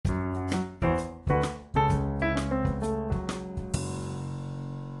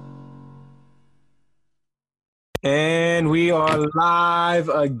And we are live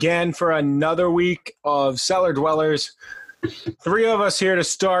again for another week of Cellar Dwellers. 3 of us here to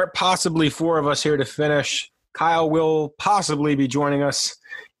start, possibly 4 of us here to finish. Kyle will possibly be joining us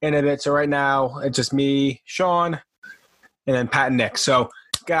in a bit. So right now, it's just me, Sean, and then Pat and Nick. So,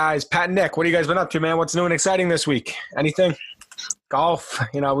 guys, Pat and Nick, what have you guys been up to, man? What's new and exciting this week? Anything? Golf?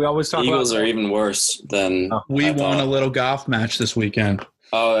 You know, we always talk Eagles about are even worse than we won a little golf match this weekend.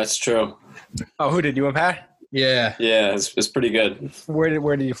 Oh, that's true. Oh, who did? You and Pat? Yeah. Yeah, it's pretty good.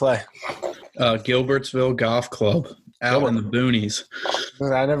 Where did you play? Gilbertsville Golf Club out in the boonies.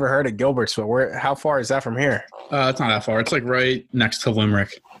 I never heard of Gilbertsville. How far is that from here? It's not that far. It's like right next to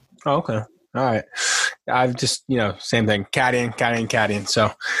Limerick. Oh, okay. All right. I've just, same thing. Caddying. So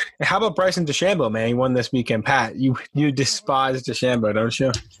how about Bryson DeChambeau, man? He won this weekend. Pat, you despise DeChambeau, don't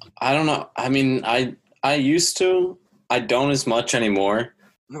you? I don't know. I mean, I used to. I don't as much anymore.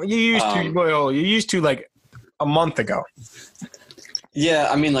 You used to like a month ago. Yeah,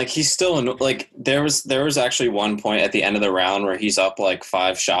 I mean, like he's still like there was actually one point at the end of the round where he's up like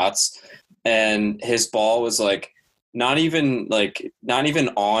 5 shots, and his ball was like not even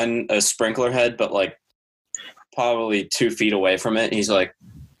on a sprinkler head, but like probably 2 feet away from it. And he's like,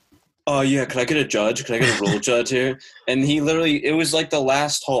 "Oh yeah, could I get a judge? Could I get a rule judge here?" And it was like the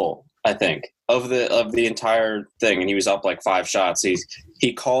last hole, I think, of the entire thing, and he was up like 5 shots.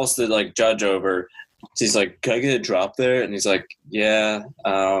 He calls the like judge over. He's like, "Can I get a drop there?" And he's like, "Yeah."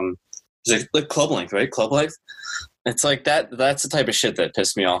 He's like club length, right? Club length. It's like that. That's the type of shit that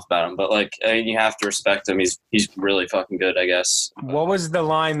pissed me off about him. But like, I mean, you have to respect him. He's really fucking good, I guess. What was the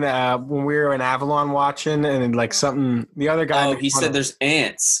line when we were in Avalon watching, and like something the other guy? Oh, he said there's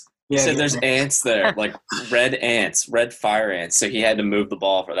ants. He said there's ants there, like red fire ants. So he had to move the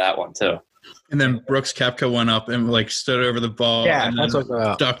ball for that one too. And then Brooks Koepka went up and like stood over the ball and that's then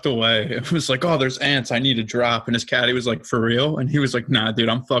ducked away. It was like, "Oh, there's ants. I need a drop." And his caddy was like, "For real?" And he was like, "Nah, dude,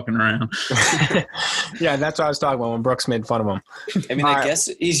 I'm fucking around." Yeah, that's what I was talking about when Brooks made fun of him. I mean, I guess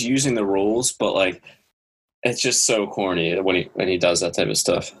he's using the rules, but like, it's just so corny when he does that type of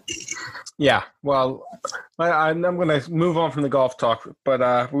stuff. Yeah, well, I'm going to move on from the golf talk,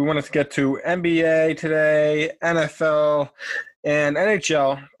 but we wanted to get to NBA today, NFL, and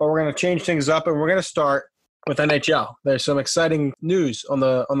NHL, but we're going to change things up, and we're going to start with NHL. There's some exciting news on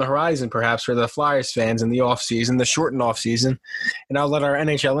the horizon, perhaps, for the Flyers fans in the offseason, the shortened offseason. And I'll let our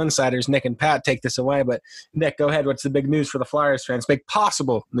NHL insiders, Nick and Pat, take this away. But, Nick, go ahead. What's the big news for the Flyers fans? Big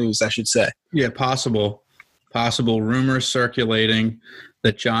possible news, I should say. Yeah, possible rumors circulating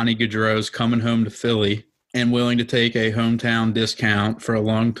that Johnny Gaudreau's coming home to Philly and willing to take a hometown discount for a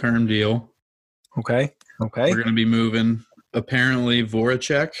long-term deal. Okay. We're going to be moving apparently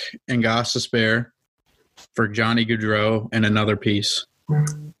Voracek and Gostisbehere for Johnny Gaudreau and another piece.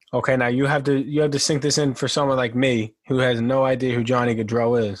 Okay, now you have to sink this in for someone like me who has no idea who Johnny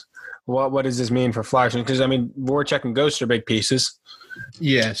Gaudreau is. What does this mean for Flyers? Because I mean, Voracek and Ghost are big pieces.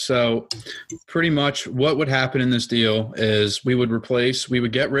 Yeah, so pretty much what would happen in this deal is we would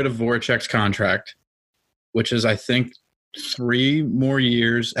get rid of Voracek's contract, which is I think 3 more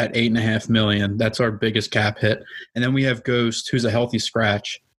years at $8.5 million. That's our biggest cap hit. And then we have Ghost, who's a healthy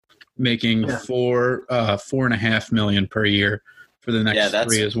scratch, making $4.5 million per year for the next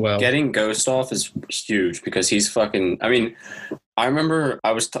 3 as well. Getting Ghost off is huge because he's fucking. I mean, I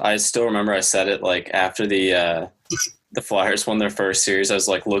still remember I said it like after the Flyers won their first series. I was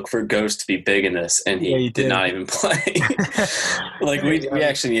like, look for Ghost to be big in this, and he did not even play. Like we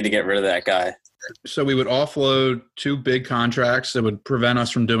actually need to get rid of that guy. So we would offload 2 big contracts that would prevent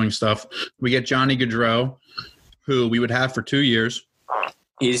us from doing stuff. We get Johnny Gaudreau, who we would have for 2 years.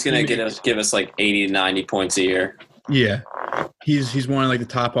 He's going to give us like 80 to 90 points a year. Yeah. He's one of like the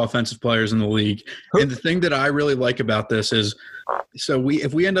top offensive players in the league. And the thing that I really like about this is, so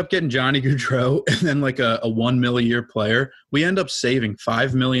if we end up getting Johnny Gaudreau and then like a $1 million a year player, we end up saving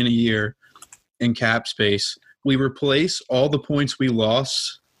 $5 million a year in cap space. We replace all the points we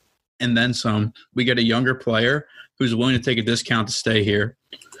lost and then some. We get a younger player who's willing to take a discount to stay here,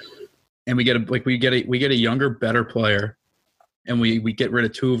 and we get a younger, better player, and we get rid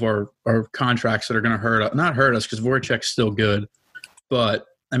of 2 of our contracts that are going to not hurt us because Voracek's still good, but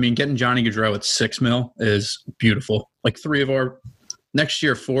I mean, getting Johnny Gaudreau at $6 million is beautiful. Like 3 of our next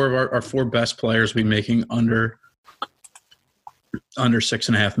year, 4 of our 4 best players will be making under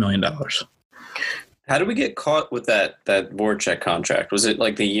 $6.5 million. How did we get caught with that Voracek contract? Was it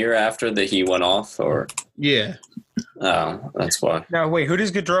like the year after that he went off, or? Yeah. Oh, that's why. Now, wait, who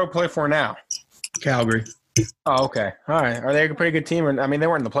does Gaudreau play for now? Calgary. Oh, okay. All right. Are they a pretty good team? I mean, they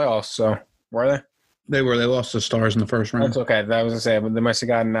weren't in the playoffs, so were they? They lost the Stars in the first round. That's okay. That was to say, but they must have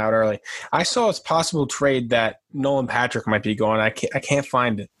gotten out early. I saw it's possible trade that Nolan Patrick might be going. I can't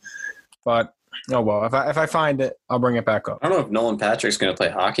find it, but oh well. If I find it, I'll bring it back up. I don't know if Nolan Patrick's going to play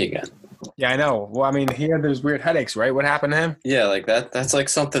hockey again. Yeah, I know. Well, I mean, he had those weird headaches, right? What happened to him? Yeah, like that's like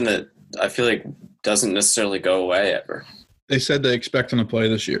something that I feel like doesn't necessarily go away ever. They said they expect him to play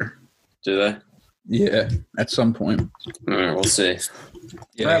this year. Do they? Yeah, at some point. All right, we'll see.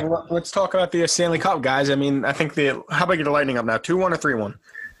 Yeah. All right, well, let's talk about the Stanley Cup, guys. I mean, I think how about get the Lightning up now? 2-1 or 3-1?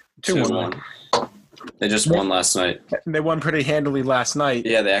 2-1. They just won last night. They won pretty handily last night.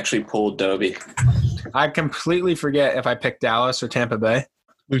 Yeah, they actually pulled Dobie. I completely forget if I picked Dallas or Tampa Bay.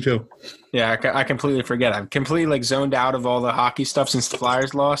 Me too. Yeah, I completely forget. I'm completely zoned out of all the hockey stuff since the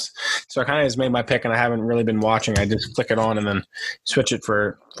Flyers lost. So I kind of just made my pick, and I haven't really been watching. I just flick it on and then switch it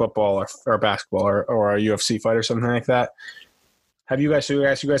for football or basketball or a UFC fight or something like that. Have you guys? So you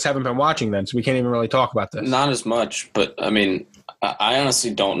guys haven't been watching then, so we can't even really talk about this. Not as much, but I mean, I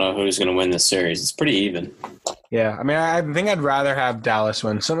honestly don't know who's going to win this series. It's pretty even. Yeah, I mean, I think I'd rather have Dallas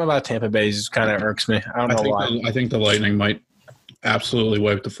win. Something about Tampa Bay just kind of irks me. I don't know why. I think the Lightning might absolutely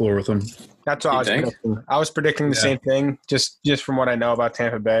wipe the floor with them. That's what I was predicting. I was predicting the same thing, just from what I know about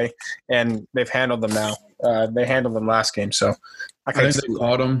Tampa Bay, and they've handled them now. They handled them last game, so I think they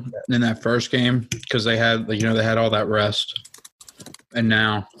caught them in that first game because they had, they had all that rest, and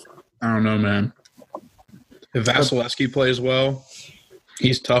now I don't know, man. If Vasilevsky plays well,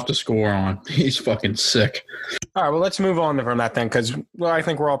 he's tough to score on. He's fucking sick. All right, well, let's move on from that then because, I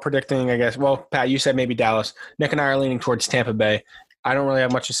think we're all predicting, I guess. Well, Pat, you said maybe Dallas. Nick and I are leaning towards Tampa Bay. I don't really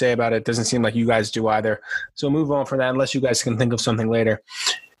have much to say about it. It doesn't seem like you guys do either. So move on from that unless you guys can think of something later.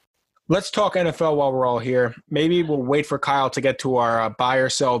 Let's talk NFL while we're all here. Maybe we'll wait for Kyle to get to our buy or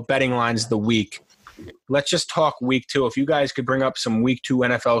sell betting lines of the week. Let's just talk week 2. If you guys could bring up some week 2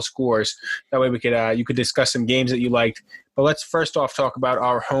 NFL scores, that way we could you could discuss some games that you liked. But let's first off talk about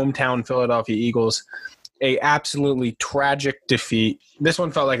our hometown Philadelphia Eagles. A absolutely tragic defeat. This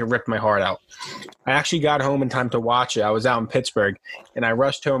one felt like it ripped my heart out. I actually got home in time to watch it. I was out in Pittsburgh, and I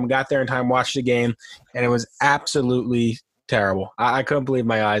rushed home, got there in time, watched the game, and it was absolutely terrible. I couldn't believe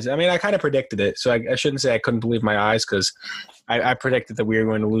my eyes. I mean, I kind of predicted it, so I shouldn't say I couldn't believe my eyes because I predicted that we were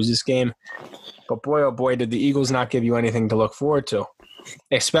going to lose this game. But boy, oh boy, did the Eagles not give you anything to look forward to,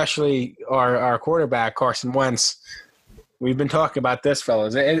 especially our quarterback, Carson Wentz. We've been talking about this,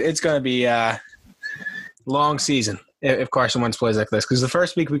 fellas. It's going to be long season if Carson Wentz plays like this. Because the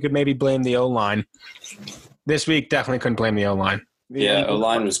first week we could maybe blame the O-line. This week definitely couldn't blame the O-line. Yeah,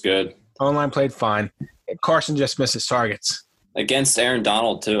 O-line was good. O-line played fine. Carson just missed his targets. Against Aaron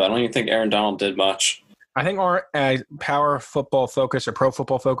Donald, too. I don't even think Aaron Donald did much. I think our Power Football Focus or Pro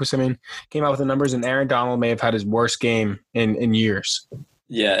Football Focus, came out with the numbers, and Aaron Donald may have had his worst game in years.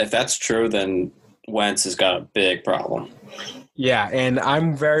 Yeah, if that's true, then Wentz has got a big problem. Yeah, and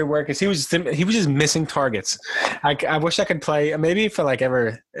I'm very worried because he was just missing targets. I wish I could play maybe if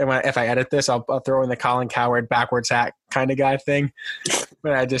I edit this, I'll throw in the Colin Cowherd backwards hat kind of guy thing.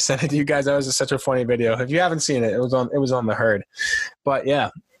 But I just sent it to you guys. That was just such a funny video. If you haven't seen it, it was on the Herd. But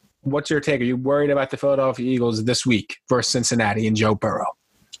yeah, what's your take? Are you worried about the Philadelphia Eagles this week versus Cincinnati and Joe Burrow?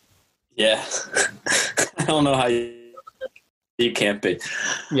 Yeah, I don't know how you can't be.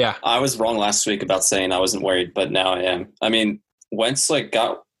 Yeah. I was wrong last week about saying I wasn't worried, but now I am. I mean, Wentz I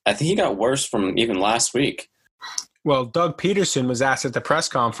think he got worse from even last week. Well, Doug Peterson was asked at the press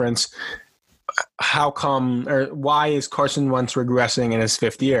conference, how come or why is Carson Wentz regressing in his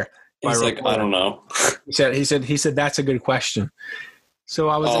 5th year? He's like, I don't know. He said that's a good question. So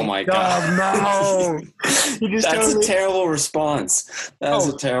I was my God. No. That's a terrible response. That was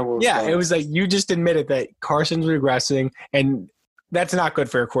a terrible response. Yeah, it was like you just admitted that Carson's regressing, and that's not good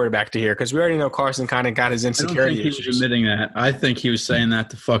for a quarterback to hear because we already know Carson kind of got his insecurity I don't think he was admitting that. I think he was saying that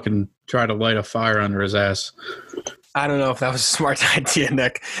to fucking try to light a fire under his ass. I don't know if that was a smart idea,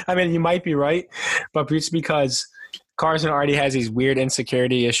 Nick. I mean, you might be right, but just because Carson already has these weird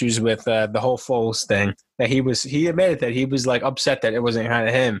insecurity issues with the whole Foles thing, that he admitted that he was like upset that it wasn't kind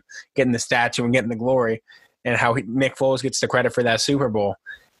of him getting the statue and getting the glory, and how Nick Foles gets the credit for that Super Bowl.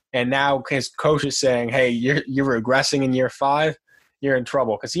 And now his coach is saying, "Hey, you're regressing in year 5. You're in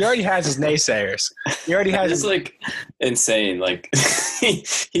trouble," because he already has his naysayers. He already has. It's like insane. Like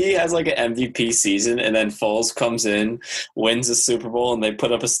he has like an MVP season, and then Foles comes in, wins the Super Bowl, and they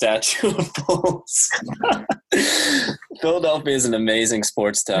put up a statue of Foles. Philadelphia is an amazing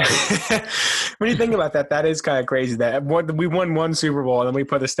sports town. When you think about that, that is kind of crazy. That we won one Super Bowl, and then we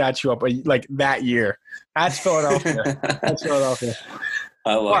put a statue up like that year. That's Philadelphia. That's Philadelphia.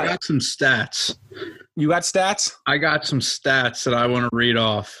 I got some stats. You got stats? I got some stats that I want to read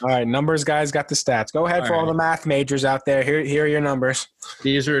off. All right, numbers guys got the stats. Go ahead for all the math majors out there. Here are your numbers.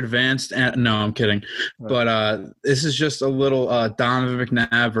 These are advanced. No, I'm kidding. But this is just a little Donovan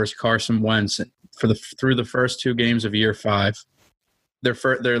McNabb versus Carson Wentz through the first 2 games of year 5. They're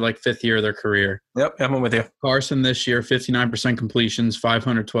like 5th year of their career. Yep, I'm with you. Carson this year, 59% completions,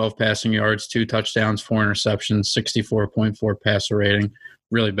 512 passing yards, 2 touchdowns, 4 interceptions, 64.4 passer rating.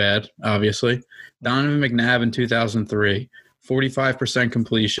 Really bad, obviously. Donovan McNabb in 2003, 45%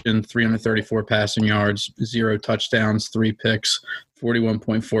 completion, 334 passing yards, 0 touchdowns, 3 picks,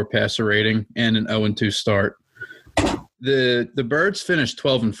 41.4 passer rating, and an 0-2 start. The Birds finished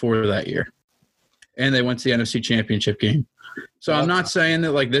 12-4 that year, and they went to the NFC Championship game. So I'm not saying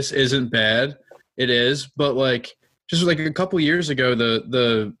that, like, this isn't bad. It is, but, like, just like a couple years ago,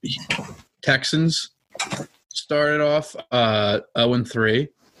 the Texans started off 0-3,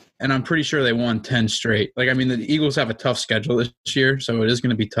 and I'm pretty sure they won 10 straight. Like, I mean, the Eagles have a tough schedule this year, so it is going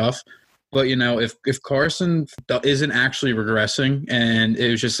to be tough. But, you know, if Carson isn't actually regressing and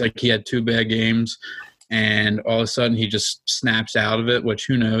it was just like he had 2 bad games and all of a sudden he just snaps out of it, which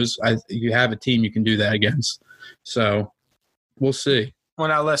who knows? You have a team you can do that against. So we'll see. Well,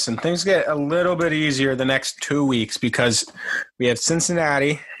 now listen, things get a little bit easier the next 2 weeks because we have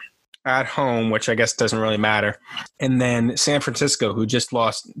Cincinnati at home, which I guess doesn't really matter, and then San Francisco, who just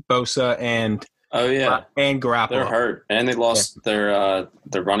lost Bosa and Garoppolo. They're hurt, and they lost their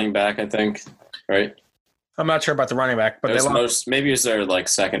running back, I think, right? I'm not sure about the running back, but they lost. Maybe it was their like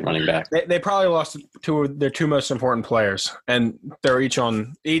second running back. They probably lost 2 of their 2 most important players, and they're each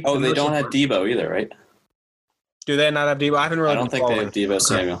on. They don't have Debo either, right? Do they not have Debo? I don't think they have Debo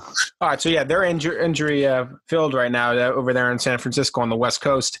Samuel. All right, so yeah, they're injury filled right now over there in San Francisco on the West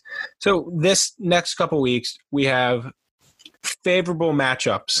Coast. So this next couple weeks, we have favorable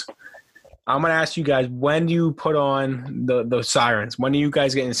matchups. I'm going to ask you guys, when do you put on the sirens? When are you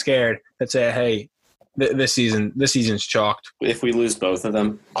guys getting scared that say, hey, this season's chalked? If we lose both of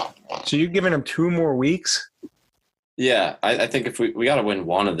them. So you're giving them 2 more weeks? Yeah, I think if we got to win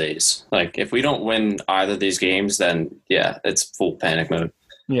one of these. Like, if we don't win either of these games, then, yeah, it's full panic mode.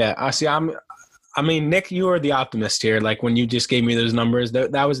 Yeah, I see. I mean, Nick, you are the optimist here. Like, when you just gave me those numbers,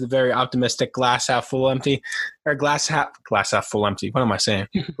 that was the very optimistic glass half full empty. Or glass half full empty. What am I saying?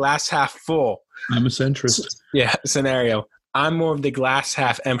 Glass half full. I'm a centrist. Yeah, scenario. I'm more of the glass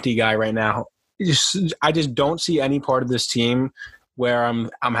half empty guy right now. I just don't see any part of this team where I'm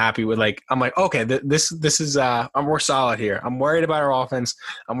happy with. Like, I'm like, okay, this is we're solid here. I'm worried about our offense.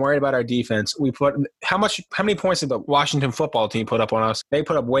 I'm worried about our defense. How many points did the Washington football team put up on us? They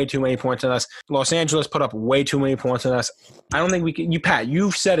put up way too many points on us. Los Angeles put up way too many points on us. I don't think we can. Pat,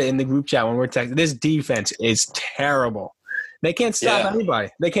 you said it in the group chat when we're texting. This defense is terrible. They can't stop anybody.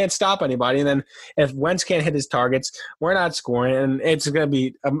 They can't stop anybody. And then if Wentz can't hit his targets, we're not scoring. And it's going to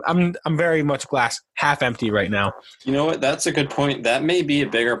be I'm very much glass half empty right now. You know what? That's a good point. That may be a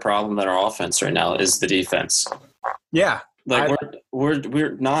bigger problem than our offense right now is the defense. Yeah. Like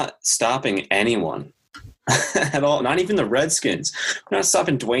we're not stopping anyone at all. Not even the Redskins. We're not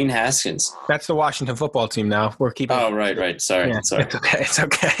stopping Dwayne Haskins. That's the Washington football team now. We're keeping. Oh, right. Sorry. Sorry. It's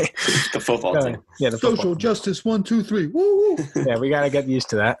okay. The football team. Yeah, the football Social team. Justice 1, 2, 3. Woo! Yeah, we got to get used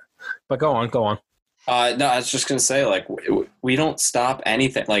to that. But go on. No, I was just gonna say, like, we don't stop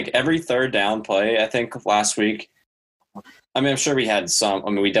anything. Like, every third down play, I think last week. I mean, I'm sure we had some.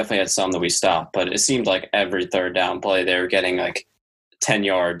 I mean, we definitely had some that we stopped, but it seemed like every third down play they were getting like 10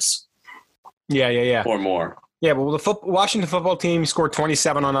 yards. Yeah. Or more. Yeah, well, the Washington football team scored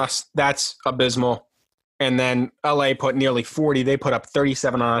 27 on us. That's abysmal. And then LA put nearly 40. They put up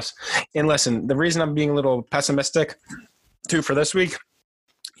 37 on us. And listen, the reason I'm being a little pessimistic, too, for this week,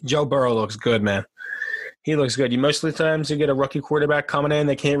 Joe Burrow looks good, man. He looks good. Most of the times you get a rookie quarterback coming in,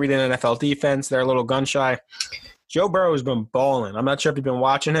 they can't read an NFL defense. They're a little gun-shy. Joe Burrow has been balling. I'm not sure if you've been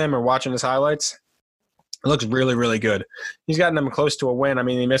watching him or watching his highlights. It looks really, really good. He's gotten them close to a win. I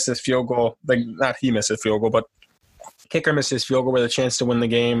mean, he missed his field goal. Like, not he missed his field goal, but kicker missed his field goal with a chance to win the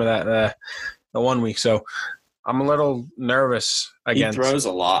game that the 1 week. So I'm a little nervous against. He throws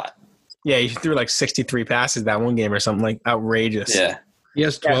a lot. Yeah, he threw like 63 passes that one game or something, like outrageous. Yeah. He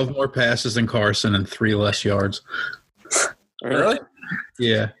has 12 more passes than Carson and 3 less yards. Really?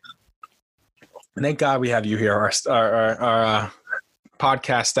 Yeah. Thank God we have you here, our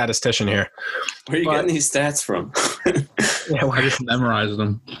podcast statistician here. Where are you getting these stats from? Yeah, I just memorized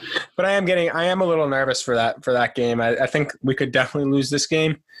them. But I am a little nervous for that game. I think we could definitely lose this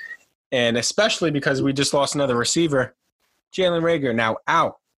game, and especially because we just lost another receiver, Jalen Reagor, now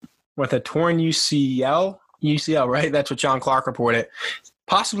out with a torn UCL, right? That's what John Clark reported.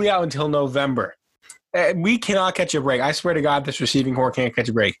 Possibly out until November. We cannot catch a break. I swear to God, this receiving core can't catch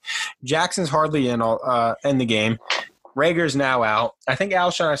a break. Jackson's hardly in the game. Rager's now out. I think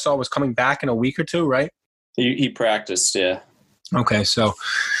Alshon I saw was coming back in a week or two, right? He practiced, yeah. Okay, so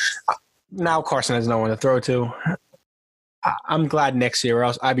now Carson has no one to throw to. I'm glad Nick's here, or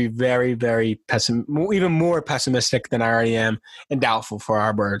else I'd be very, very even more pessimistic than I already am and doubtful for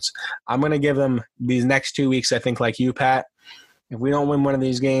our Birds. I'm going to give them these next 2 weeks, I think, like you, Pat. If we don't win one of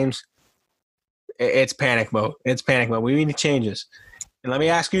these games, it's panic mode. It's panic mode. We need changes. And let me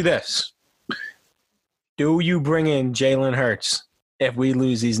ask you this. Do you bring in Jalen Hurts if we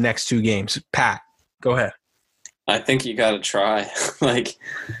lose these next 2 games? Pat, go ahead. I think you got to try.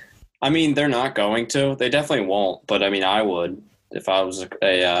 They're not going to. They definitely won't. But I would if I was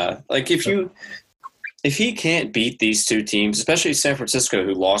if he can't beat these 2 teams, especially San Francisco,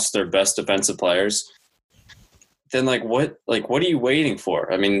 who lost their best defensive players, then what are you waiting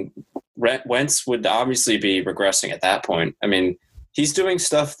for? Wentz would obviously be regressing at that point. He's doing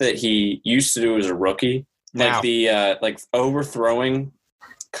stuff that he used to do as a rookie, now. like overthrowing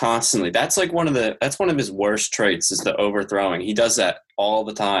constantly. That's one of his worst traits is the overthrowing. He does that all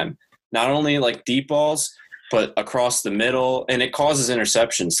the time. Not only deep balls, but across the middle, and it causes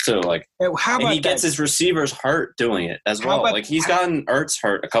interceptions too. And he gets his receivers hurt doing it as well. He's gotten Ertz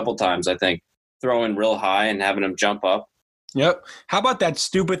hurt a couple times, I think, throwing real high and having him jump up. Yep. How about that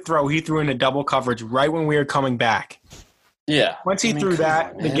stupid throw he threw into double coverage right when we were coming back? Yeah. Once he threw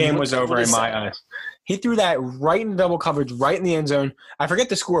that, the game was over in my eyes. He threw that right in double coverage, right in the end zone. I forget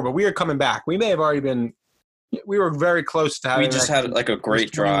the score, but we were coming back. We may have already been – we were very close to having – We just had a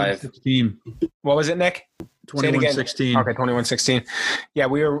great drive. What was it, Nick? 21-16. Okay, 21-16. Yeah,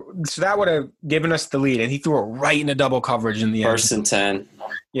 we were – so that would have given us the lead, and he threw it right into double coverage in the end. 1st and 10.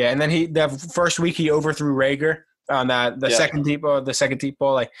 Yeah, and then the first week he overthrew Rager on the second deep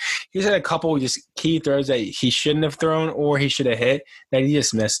ball. He's had a couple just key throws that he shouldn't have thrown or he should have hit that he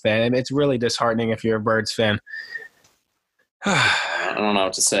just missed, man. It's really disheartening if you're a Birds fan. I don't know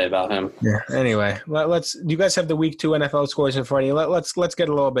what to say about him. Yeah. Anyway, let's. Do you guys have the week 2 NFL scores in front of you? Let's get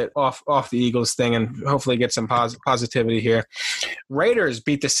a little bit off the Eagles thing and hopefully get some positivity here. Raiders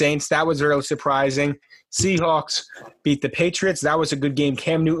beat the Saints. That was really surprising. Seahawks beat the Patriots. That was a good game.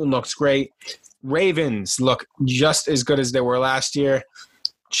 Cam Newton looks great. Ravens look just as good as they were last year.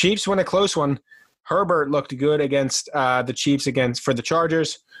 Chiefs win a close one. Herbert looked good against the Chiefs for the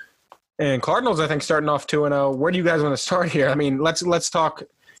Chargers. And Cardinals, I think, starting off 2-0. Where do you guys want to start here? Let's talk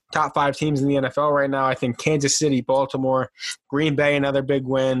top 5 teams in the NFL right now. I think Kansas City, Baltimore, Green Bay, another big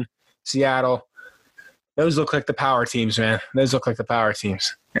win, Seattle. Those look like the power teams, man. Those look like the power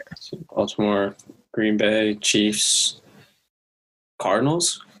teams. Baltimore, Green Bay, Chiefs,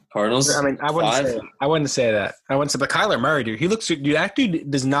 Cardinals. I wouldn't say that. But Kyler Murray, dude, that dude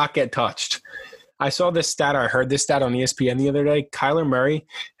does not get touched. I saw this stat, or I heard this stat on ESPN the other day. Kyler Murray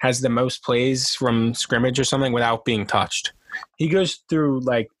has the most plays from scrimmage or something without being touched. He goes through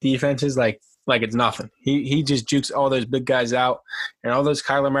defenses like it's nothing. He just jukes all those big guys out, and all those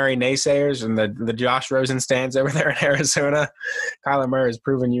Kyler Murray naysayers and the Josh Rosen stands over there in Arizona. Kyler Murray has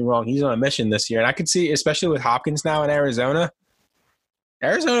proven you wrong. He's on a mission this year, and I could see, especially with Hopkins now in Arizona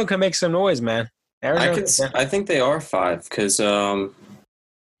can make some noise, man. I think they are 5 because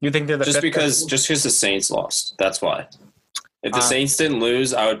you think they're the just because the Saints lost. That's why. If the Saints didn't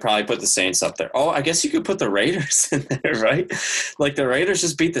lose, I would probably put the Saints up there. Oh, I guess you could put the Raiders in there, right? The Raiders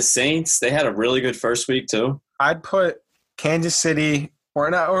just beat the Saints. They had a really good first week too. I'd put Kansas City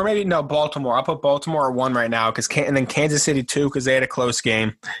Baltimore. I'll put Baltimore at 1 right now and then Kansas City 2 because they had a close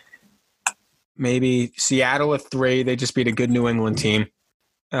game. Maybe Seattle at 3. They just beat a good New England team.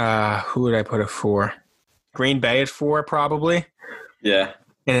 Who would I put at 4? Green Bay at 4, probably. Yeah.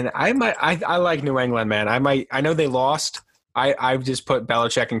 And I like New England, man. I know they lost. I've just put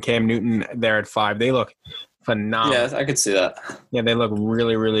Belichick and Cam Newton there at 5. They look phenomenal. Yeah, I could see that. Yeah, they look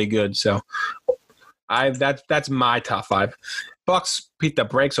really, really good. So that's my top 5. Bucks beat the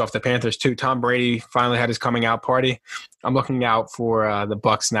brakes off the Panthers too. Tom Brady finally had his coming out party. I'm looking out for the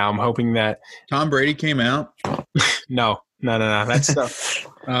Bucks now. I'm hoping that Tom Brady came out. No. That's still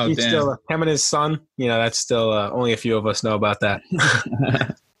damn. Still him and his son. That's still only a few of us know about that.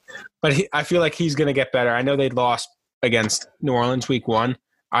 But I feel like he's going to get better. I know they lost against New Orleans week 1.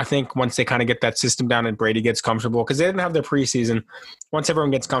 I think once they kind of get that system down and Brady gets comfortable, because they didn't have their preseason. Once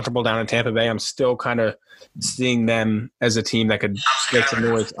everyone gets comfortable down in Tampa Bay, I'm still kind of seeing them as a team that could make some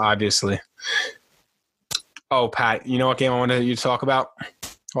noise, obviously. Oh, Pat, you know what game I wanted you to talk about?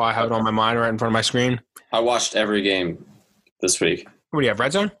 Well, I have it on my mind right in front of my screen. I watched every game this week. What do you have,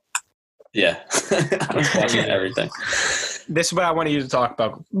 Red Zone? Yeah. I was watching everything. This is what I want you to talk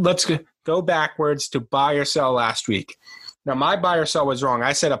about. Let's go backwards to buy or sell last week. Now, my buy or sell was wrong.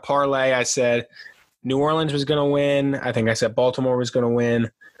 I said a parlay. I said New Orleans was going to win. I think I said Baltimore was going to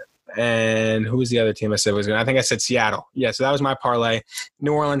win. And who was the other team I said was going to? I think I said Seattle. Yeah, so that was my parlay.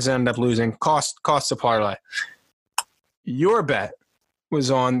 New Orleans ended up losing. Cost the parlay. Your bet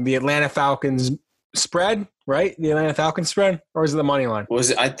was on the Atlanta Falcons spread, right? The Atlanta Falcons spread? Or was it the money line?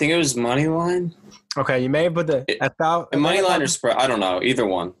 I think it was money line. Okay, you may have put the money line or spread. I don't know. Either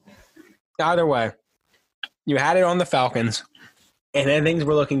one. Either way, you had it on the Falcons, and then things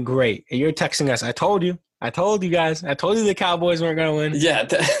were looking great. And you're texting us. I told you guys. I told you the Cowboys weren't going to win. Yeah.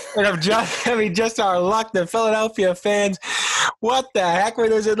 And just our luck, the Philadelphia fans. What the heck were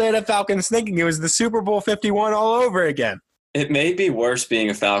those Atlanta Falcons thinking? It was the Super Bowl 51 all over again. It may be worse being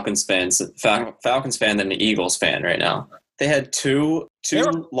a Falcons fan than an Eagles fan right now. They had two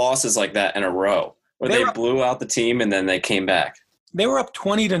losses like that in a row where they blew out the team and then they came back. They were up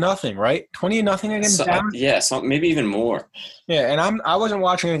 20-0, right? 20-0 against Dallas? Yeah, maybe even more. Yeah, and I wasn't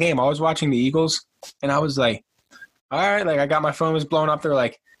watching the game. I was watching the Eagles, and I was like, all right, like I got my phone was blown up. They're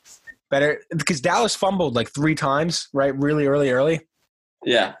like, better – because Dallas fumbled like 3 times, right, really early.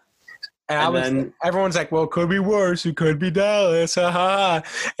 Yeah. And everyone's like, well, it could be worse. It could be Dallas.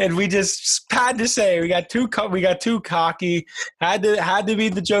 And we just had to say we got too cocky. Had to be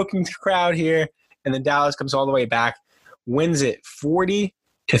the joking crowd here. And then Dallas comes all the way back, wins it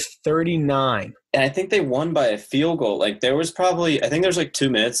 40-39. And I think they won by a field goal. Like there was I think there's like 2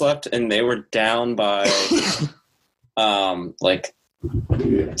 minutes left, and they were down by like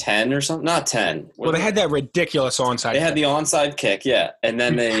 10 or something. Not 10. Well, they had that ridiculous onside. They had the onside kick, yeah, and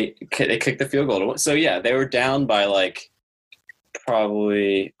then they kicked the field goal. So yeah, they were down by like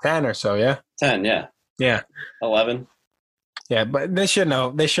probably 10 or so. Yeah, 10. Yeah, 11. Yeah, but they shouldn't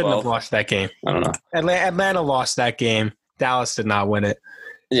have lost that game. I don't know. Atlanta lost that game. Dallas did not win it.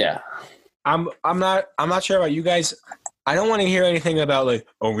 Yeah, I'm not sure about you guys. I don't want to hear anything about like,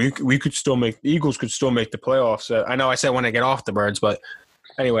 oh, we could still make the Eagles could still make the playoffs. I know I said when I get off the Birds, but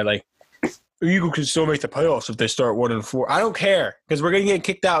anyway, like the Eagles could still make the playoffs if they start 1-4. I don't care because we're gonna get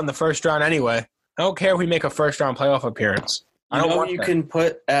kicked out in the first round anyway. I don't care if we make a first round playoff appearance. Can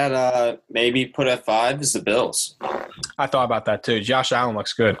put at maybe put at 5 is the Bills. I thought about that too. Josh Allen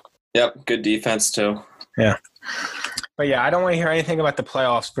looks good. Yep, good defense too. Yeah. But yeah, I don't want to hear anything about the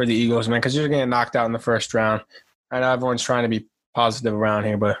playoffs for the Eagles, man, because you're getting knocked out in the first round. I know everyone's trying to be positive around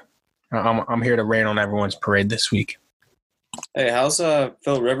here, but I'm here to rain on everyone's parade this week. Hey, how's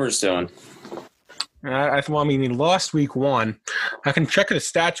Phil Rivers doing? He lost week 1. I can check the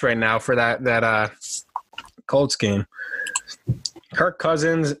stats right now for that Colts game. Kirk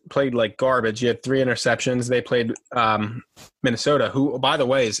Cousins played like garbage. He had 3 interceptions. They played Minnesota, who, by the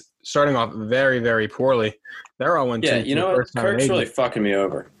way, is starting off very, very poorly. They're 0-2. Yeah, you know what? Kirk's really fucking me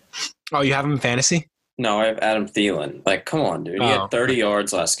over. Oh, you have him in fantasy? No, I have Adam Thielen. Like, come on, dude. He had 30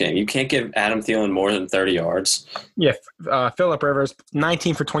 yards last game. You can't give Adam Thielen more than 30 yards. Yeah, Phillip Rivers,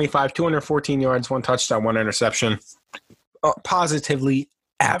 19 for 25, 214 yards, 1 touchdown, 1 interception. Positively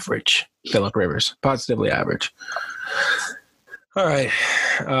average, Phillip Rivers. Positively average. All right.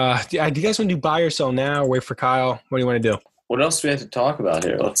 Do you guys want to do buy or sell now or wait for Kyle? What do you want to do? What else do we have to talk about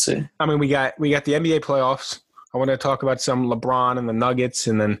here? Let's see. I mean, we got the NBA playoffs. I want to talk about some LeBron and the Nuggets,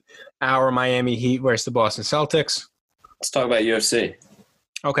 and then our Miami Heat versus the Boston Celtics. Let's talk about UFC.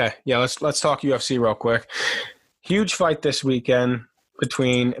 Okay, yeah, let's talk UFC real quick. Huge fight this weekend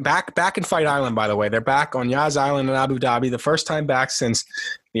between back in Fight Island. By the way, they're back on Yas Island in Abu Dhabi, the first time back since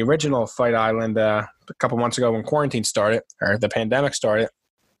the original Fight Island a couple months ago when quarantine started or the pandemic started.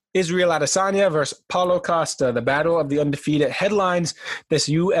 Israel Adesanya versus Paulo Costa, the battle of the undefeated, headlines this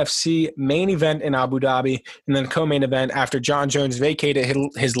UFC main event in Abu Dhabi. And then co-main event after John Jones vacated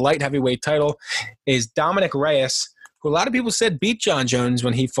his light heavyweight title is Dominic Reyes, who a lot of people said beat John Jones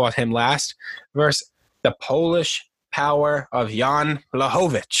when he fought him last, versus the Polish power of Jan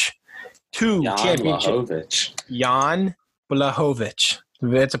Blachowicz. Jan Blachowicz.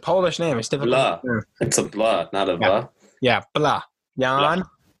 It's a Polish name. It's difficult. Blah. It's a blah, not a blah. Yeah, blah. Jan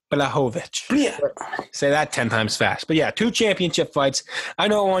Blachowicz. Yeah. Say that 10 times fast. But yeah, 2 championship fights. I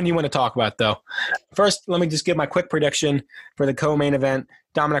know one you want to talk about, though. First, let me just give my quick prediction for the co-main event.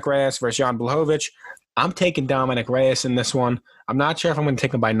 Dominic Reyes versus Jan Blachowicz. I'm taking Dominic Reyes in this one. I'm not sure if I'm going to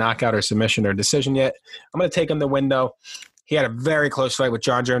take him by knockout or submission or decision yet. I'm going to take him the window. He had a very close fight with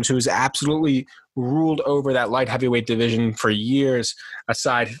John Jones, who's absolutely ruled over that light heavyweight division for years,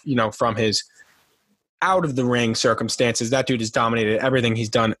 aside, from his out of the ring circumstances. That dude has dominated everything he's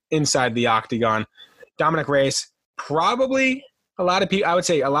done inside the octagon. Dominic Reyes, probably a lot of people, I would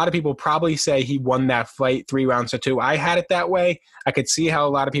say a lot of people probably say he won that fight 3 rounds to 2. I had it that way. I could see how a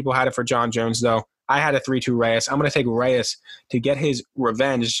lot of people had it for John Jones, though. I had a 3-2 Reyes. I'm going to take Reyes to get his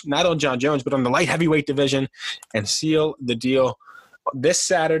revenge, not on John Jones, but on the light heavyweight division, and seal the deal this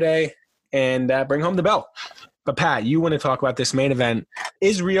Saturday and bring home the belt. But, Pat, you want to talk about this main event.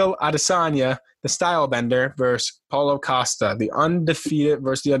 Israel Adesanya, the style bender, versus Paulo Costa, the undefeated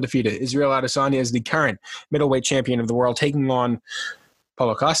versus the undefeated. Israel Adesanya is the current middleweight champion of the world, taking on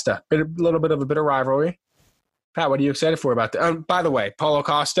Paulo Costa. A little bit of a bitter rivalry. Pat, what are you excited for about that? By the way, Paulo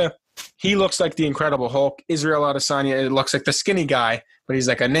Costa, he looks like the Incredible Hulk. Israel Adesanya, it looks like the skinny guy, but he's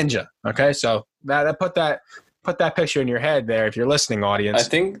like a ninja. Okay, so put that picture in your head there if you're listening, audience. I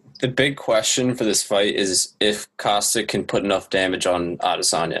think the big question for this fight is if Costa can put enough damage on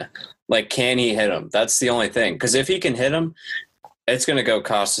Adesanya. Like, can he hit him? That's the only thing. Because if he can hit him, it's going to go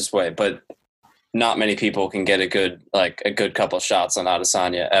Costa's way. But not many people can get a good couple shots on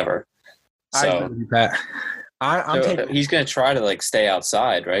Adesanya ever. So I agree with that. he's going to try to stay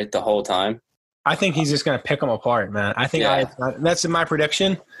outside, right, the whole time. I think he's just going to pick him apart, man. I think that's my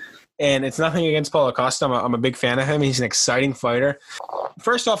prediction. And it's nothing against Paulo Costa. I'm a big fan of him. He's an exciting fighter.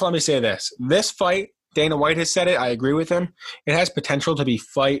 First off, let me say this. This fight, Dana White has said it. I agree with him. It has potential to be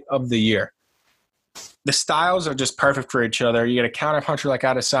fight of the year. The styles are just perfect for each other. You get a counterpuncher like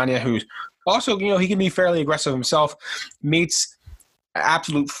Adesanya, who's also, he can be fairly aggressive himself, meets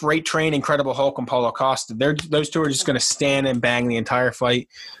absolute freight train, Incredible Hulk, and Paulo Costa. Those two are just going to stand and bang the entire fight.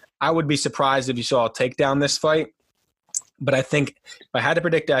 I would be surprised if you saw a takedown this fight. But I think if I had to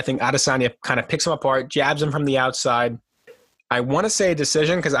predict it, I think Adesanya kind of picks him apart, jabs him from the outside. I want to say a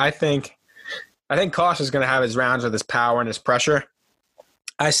decision because I think Costa's going to have his rounds with his power and his pressure.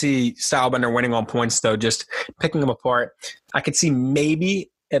 I see Stylebender winning on points, though, just picking him apart. I could see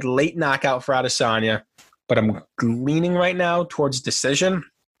maybe a late knockout for Adesanya, but I'm leaning right now towards decision.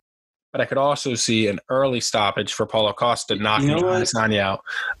 But I could also see an early stoppage for Paulo Costa knocking Adesanya out.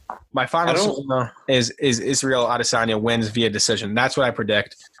 My final scenario is Israel Adesanya wins via decision. That's what I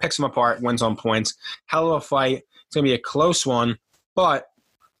predict. Picks him apart, wins on points. Hell of a fight. It's going to be a close one, but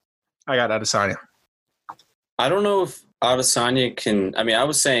I got Adesanya. I don't know if Adesanya can – I mean, I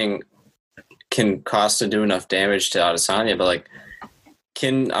was saying can Costa do enough damage to Adesanya, but,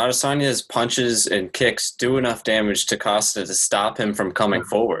 can Adesanya's punches and kicks do enough damage to Costa to stop him from coming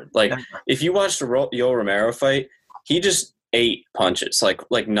forward? If you watch the Yoel Romero fight, he just ate punches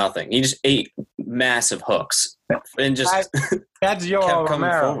like nothing. He just ate massive hooks and just that's Yoel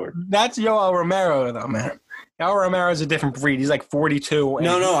Romero. Forward. That's Yoel Romero, though, man. Yoel Romero is a different breed. He's 42.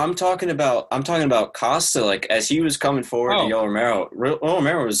 No, I'm talking about Costa. As he was coming forward to Yoel Romero, Yoel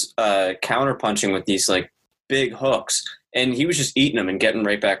Romero was counter punching with these big hooks. And he was just eating them and getting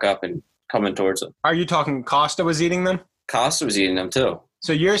right back up and coming towards them. Are you talking Costa was eating them? Costa was eating them too.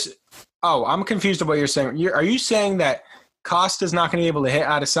 So I'm confused about what you're saying. Are you saying that Costa's not going to be able to hit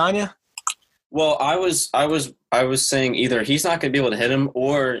Adesanya? Well, I was saying either he's not going to be able to hit him,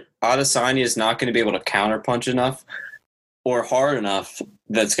 or Adesanya is not going to be able to counter punch enough or hard enough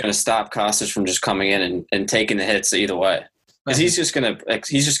that's going to stop Costa from just coming in and taking the hits either way. Because he's just going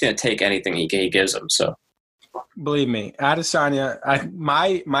to take anything he gives him. So. Believe me, Adesanya,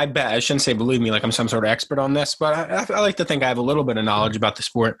 my bet, I shouldn't say believe me like I'm some sort of expert on this, but I like to think I have a little bit of knowledge about the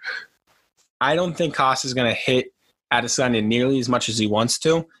sport. I don't think Costa's going to hit Adesanya nearly as much as he wants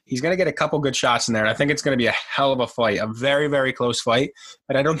to. He's going to get a couple good shots in there, and I think it's going to be a hell of a fight, a very, very close fight,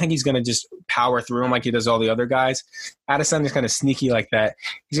 but I don't think he's going to just power through him like he does all the other guys. Adesanya's kind of sneaky like that.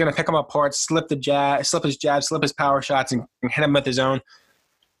 He's going to pick him apart, slip his jab, slip his power shots, and hit him with his own.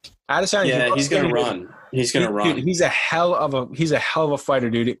 Adesanya, he's going to run. He's going to run. Dude, he's a hell of a fighter,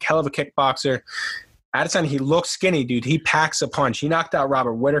 dude. Hell of a kickboxer. Adesanya, he looks skinny, dude. He packs a punch. He knocked out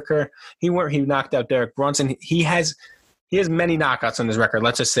Robert Whittaker. He knocked out Derek Brunson. He has many knockouts on his record.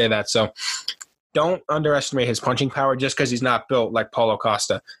 Let's just say that. So don't underestimate his punching power just because he's not built like Paulo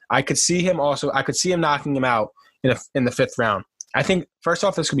Costa. I could see him knocking him out in the 5th round. I think, first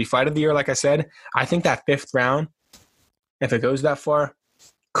off, this could be fight of the year, like I said. I think that 5th round, if it goes that far,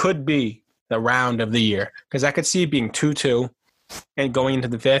 could be the round of the year, because I could see it being 2-2 and going into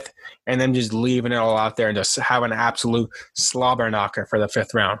the 5th and then just leaving it all out there and just have an absolute slobber knocker for the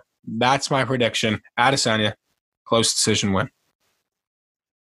 5th round. That's my prediction. Adesanya, close decision win.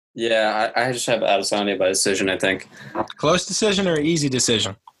 Yeah, I just have Adesanya by decision, I think. Close decision or easy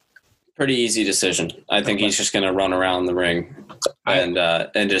decision? Pretty easy decision. I think he's just going to run around the ring and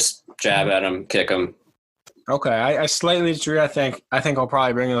just jab at him, kick him. Okay, I slightly disagree. I think I'll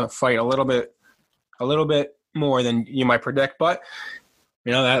probably bring the fight a little bit more than you might predict, but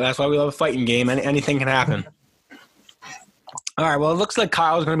that's why we love a fighting game. Anything can happen. All right. Well, it looks like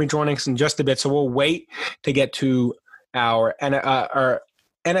Kyle's going to be joining us in just a bit, so we'll wait to get to our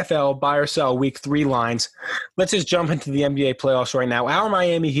NFL buy or sell week 3 lines. Let's just jump into the NBA playoffs right now. Our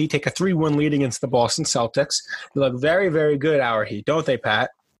Miami Heat take a 3-1 lead against the Boston Celtics. They look very, very good, our Heat, don't they,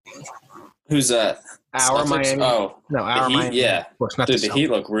 Pat? Who's that? Our Celtics? Miami. Oh, No, our the Heat. Miami. Yeah, Of course, not dude, the the Celtics. Heat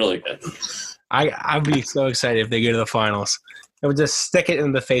look really good. I'd be so excited if they go to the finals. I would just stick it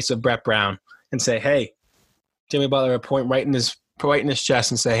in the face of Brett Brown and say, "Hey, Jimmy Butler, point right in his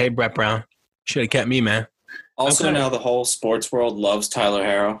chest and say, hey, Brett Brown, should have kept me, man." Also, now the whole sports world loves Tyler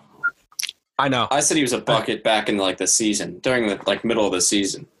Hero. I know. I said he was a bucket back in the season, during the middle of the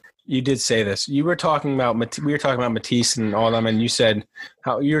season. You did say this. We were talking about Matisse and all them, and you said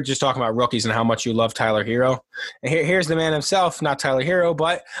how you were just talking about rookies and how much you love Tyler Hero. And here's the man himself, not Tyler Hero,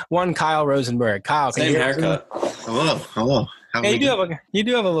 but one Kyle Rosenberg. Kyle, can Same you hear haircut. Hello. Hey, you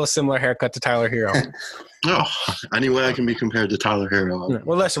do have a little similar haircut to Tyler Hero. Oh, any way I can be compared to Tyler Hero.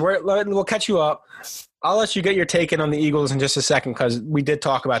 Well, listen, we'll catch you up. I'll let you get your take in on the Eagles in just a second because we did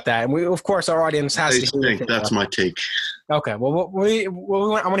talk about that, and we, of course, our audience has They to hear. stink. That's my take. Okay, well,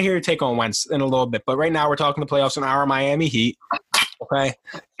 I want to hear your take on Wentz in a little bit, but right now we're talking the playoffs on our Miami Heat. Okay,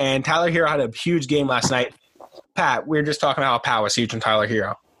 and Tyler Hero had a huge game last night. Pat, we were just talking about how Pat was huge on Tyler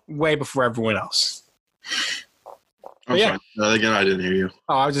Hero, way before everyone else. I'm yeah. sorry. Again, I didn't hear you.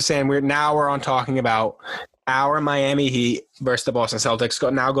 Oh, I was just saying we're on talking about our Miami Heat versus the Boston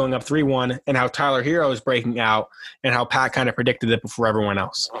Celtics, now going up 3-1, and how Tyler Hero is breaking out, and how Pat kind of predicted it before everyone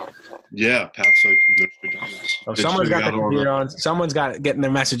else. Yeah, Pat's like Nostradamus. So someone's got the computer on. Someone's got getting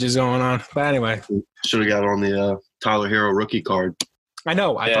their messages going on. But anyway, should have got on the Tyler Hero rookie card. I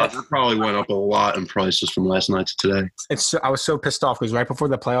know. I thought that probably went up a lot in price just from last night to today. I was so pissed off because right before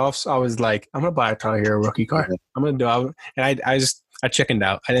the playoffs, I was like, I'm gonna buy a Tyler Hero rookie card. Yeah. I'm gonna do it, and I chickened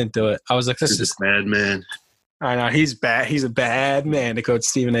out. I didn't do it. I was like, this is bad man. I know he's bad. He's a bad man to coach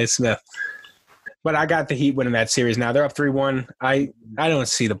Stephen A. Smith. But I got the Heat winning that series. Now they're up 3-1. I don't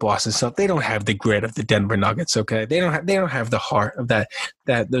see the Boston Celtics. They don't have the grit of the Denver Nuggets. Okay, they don't have the heart of that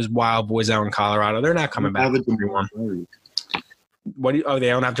those wild boys out in Colorado. They're not coming back. They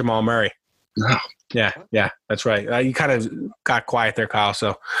don't have Jamal Murray. No. Yeah, that's right. You kind of got quiet there, Kyle.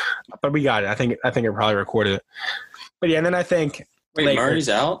 So, but we got it. I think it probably recorded it. But yeah, and then I think Murray's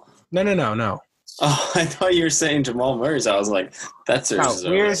out? No. Oh, I thought you were saying Jamal Murray's out. I was like, that's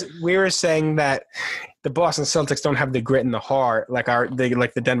we were saying that the Boston Celtics don't have the grit and the heart like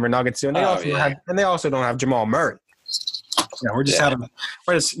the Denver Nuggets do, and they also don't have Jamal Murray. We're just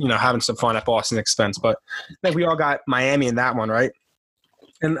having some fun at Boston's expense. But I think we all got Miami in that one, right?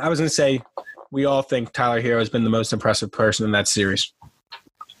 And I was going to say we all think Tyler Hero has been the most impressive person in that series.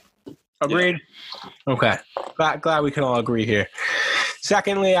 Agreed? Yeah. Okay. Glad we can all agree here.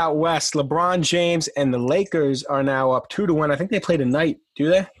 Secondly, out west, LeBron James and the Lakers are now up 2-1. I think they play tonight. Do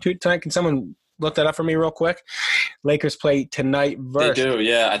they? Tonight? Can someone look that up for me real quick? Lakers play tonight versus. They do,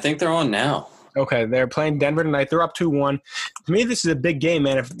 yeah. I think they're on now. Okay, they're playing Denver tonight. They're up 2-1. To me, this is a big game,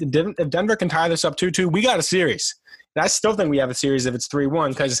 man. If Denver can tie this up 2-2, we got a series. And I still think we have a series if it's 3-1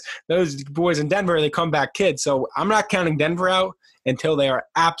 because those boys in Denver, they come back kids. So I'm not counting Denver out until they are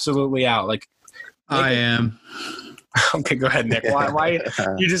absolutely out. I am. Okay, go ahead, Nick. Why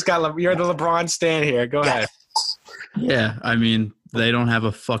you just you're the LeBron stan here. Go ahead. Yeah, I mean, they don't have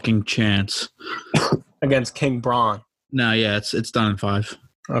a fucking chance against King Braun. No, yeah, it's done in 5.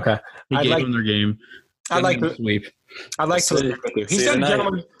 Okay. He gave them their game. I'd like to sweep. I'd like to agree with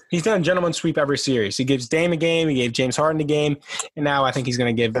you. He's done a gentleman sweep every series. He gives Dame a game. He gave James Harden a game. And now I think he's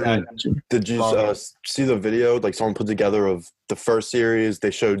going to give Did you see the video someone put together of the first series?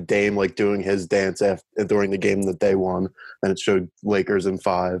 They showed Dame doing his dance during the game that they won. And it showed Lakers in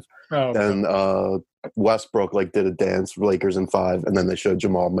 5. Oh, and Westbrook did a dance, Lakers in 5. And then they showed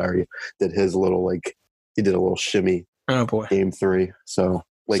Jamal Murray did his little he did a little shimmy. Oh boy. Game 3. So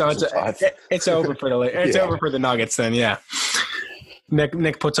it's over for the It's over for the Nuggets then, yeah.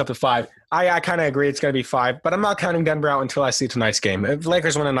 Nick puts up the 5. I kind of agree it's going to be 5, but I'm not counting Denver out until I see tonight's game. If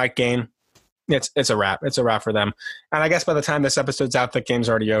Lakers win a night game, it's a wrap. It's a wrap for them. And I guess by the time this episode's out, the game's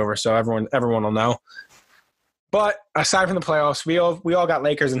already over, so everyone will know. But aside from the playoffs, we all got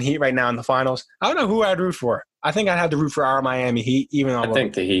Lakers and Heat right now in the finals. I don't know who I'd root for. I think I'd have to root for our Miami Heat, even though I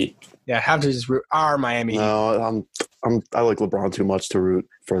think the Heat. Yeah, I have to just root our Miami Heat. No, I like LeBron too much to root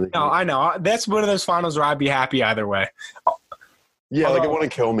for the Heat. No, I know. That's one of those finals where I'd be happy either way. Yeah, it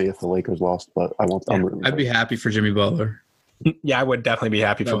wouldn't kill me if the Lakers lost, but I'm rooting. I'd be happy for Jimmy Butler. Yeah, I would definitely be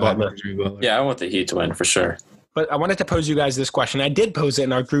happy for Butler. Yeah, I want the Heat to win for sure. But I wanted to pose you guys this question. I did pose it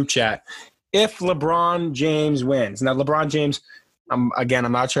in our group chat. If LeBron James wins, now LeBron James, Again,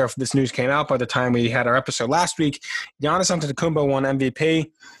 I'm not sure if this news came out by the time we had our episode last week. Giannis Antetokounmpo won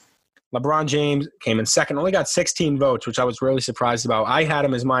MVP. LeBron James came in second, only got 16 votes, which I was really surprised about. I had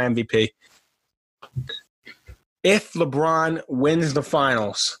him as my MVP. If LeBron wins the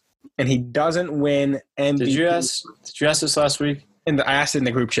finals and he doesn't win MVP, Did you ask this last week? I asked it in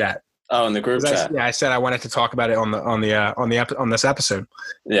the group chat. Oh, in the group chat. I said I wanted to talk about it on this episode.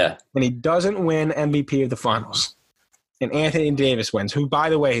 Yeah. And he doesn't win MVP of the finals, and Anthony Davis wins, who, by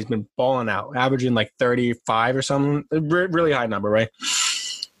the way, has been balling out, averaging like 35 or something, a really high number, right?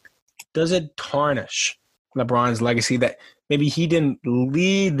 Does it tarnish LeBron's legacy that maybe he didn't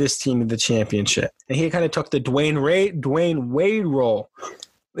lead this team to the championship, and he kind of took the Dwayne Wade role?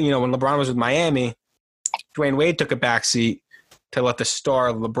 You know, when LeBron was with Miami, Dwayne Wade took a backseat to let the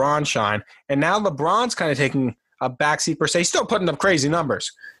star LeBron shine. And now LeBron's kind of taking a backseat per se. He's still putting up crazy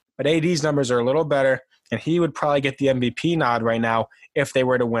numbers, but AD's numbers are a little better, and he would probably get the MVP nod right now if they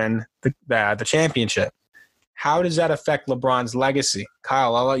were to win the championship. How does that affect LeBron's legacy?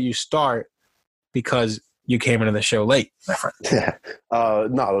 Kyle, I'll let you start because you came into the show late, my friend. Yeah,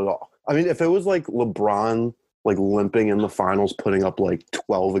 not at all. I mean, if it was like LeBron like limping in the finals, putting up like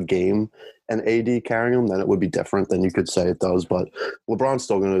 12 a game, and AD carrying him, then it would be different. Then you could say it does. But LeBron's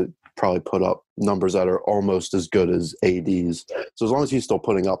still going to probably put up numbers that are almost as good as AD's. So as long as he's still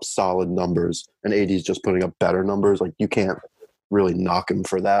putting up solid numbers and AD's just putting up better numbers, like you can't really knock him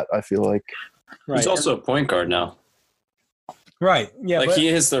for that, I feel like. Right. He's also a point guard now. Right. Yeah. Like he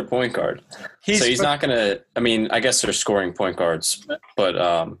is their point guard. So he's not going to – I mean, I guess they're scoring point guards,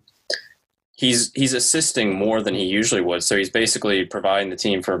 but he's assisting more than he usually would. So he's basically providing the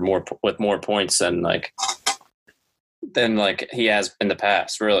team with more points than he has in the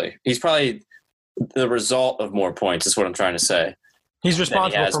past, really. He's probably the result of more points is what I'm trying to say. He's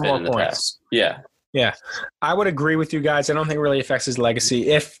responsible for more points. Yeah. Yeah. I would agree with you guys. I don't think it really affects his legacy.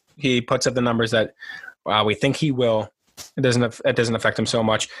 If he puts up the numbers that we think he will, it doesn't affect him so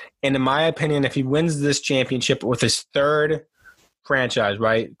much. And in my opinion, if he wins this championship with his third franchise,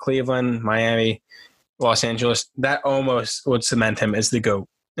 right? Cleveland, Miami, Los Angeles, that almost would cement him as the GOAT.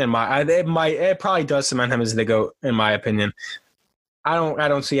 It probably does cement him as the GOAT, in my opinion. I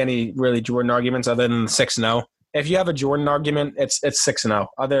don't see any really Jordan arguments other than 6-0. If you have a Jordan argument, it's 6-0.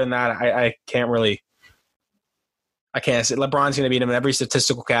 Other than that, I can't say LeBron's going to beat him in every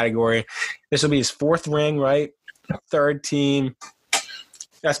statistical category. This will be his fourth ring, right? Third team.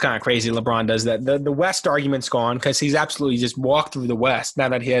 That's kind of crazy. LeBron does that. The West argument's gone because he's absolutely just walked through the West now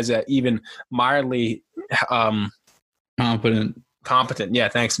that he has an even mildly competent. Yeah,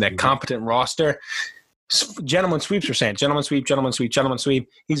 thanks, Nick. Competent roster. Gentlemen sweeps are saying. Gentlemen sweep.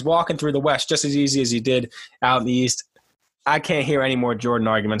 He's walking through the West just as easy as he did out in the East. I can't hear any more Jordan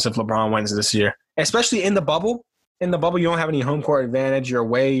arguments if LeBron wins this year, especially in the bubble. In the bubble, you don't have any home court advantage. You're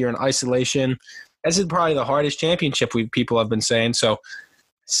away. You're in isolation. This is probably the hardest championship people have been saying. So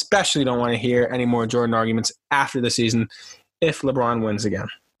especially don't want to hear any more Jordan arguments after the season if LeBron wins again.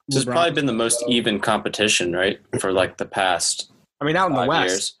 This has probably been the most even competition, right, for like the past out in the West.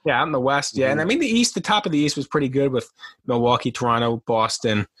 Years. Yeah, out in the West, yeah. Mm-hmm. And I mean, the top of the East was pretty good with Milwaukee, Toronto,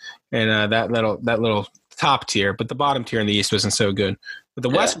 Boston, and that little top tier. But the bottom tier in the East wasn't so good. But the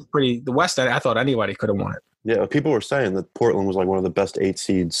West was pretty – the West, I thought anybody could have won it. Yeah, people were saying that Portland was like one of the best 8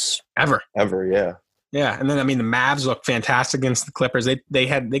 seeds ever, yeah. Yeah, and then I mean the Mavs looked fantastic against the Clippers. They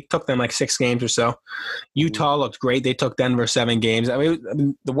took them like 6 games or so. Utah looked great. They took Denver 7 games. I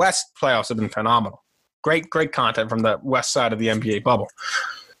mean the West playoffs have been phenomenal. Great content from the West side of the NBA bubble.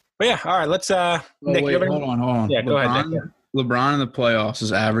 But yeah, all right, let's Nick, wait, hold on. Yeah, go ahead, Nick. LeBron in the playoffs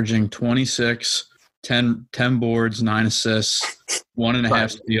is averaging 26, 10 boards, 9 assists,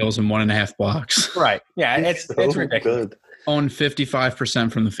 1.5 steals, and 1.5 blocks. Right. Yeah, it's ridiculous. Good. On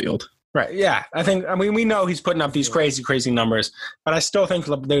 55% from the field. Right. Yeah. I mean, we know he's putting up these crazy numbers, but I still think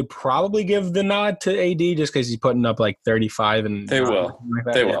they would probably give the nod to AD just because he's putting up like 35 and they will.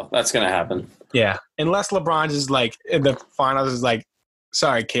 They will. That's going to happen. Yeah. Unless LeBron is like in the finals is like,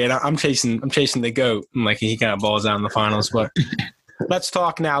 sorry, kid, I'm chasing the GOAT. And like he kind of balls out in the finals. But let's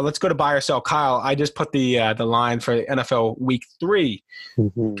talk now. Let's go to buy or sell. Kyle, I just put the line for NFL Week 3.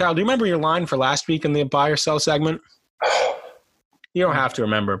 Mm-hmm. Kyle, do you remember your line for last week in the buy or sell segment? You don't have to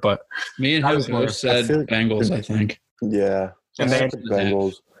remember, but me and Jose said Bengals, I think. Yeah, and then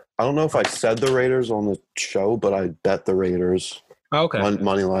Bengals. I don't know if I said the Raiders on the show, but I bet the Raiders. Okay.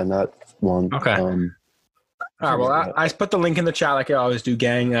 Money line that one. Okay. All right. Well, I put the link in the chat like I always do,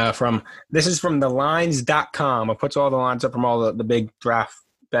 gang. This is from thelines.com. It puts all the lines up from all the big draft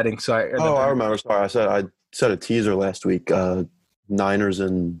betting site. Oh, I remember. Sorry, I said a teaser last week. Niners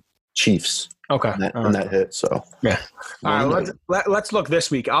and Chiefs. Okay. and that hit. So Yeah. All right, let's look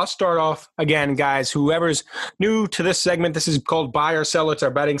this week. I'll start off again, guys. Whoever's new to this segment, this is called Buy or Sell. It's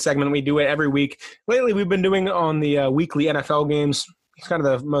our betting segment. We do it every week. Lately, we've been doing on the weekly NFL games. It's kind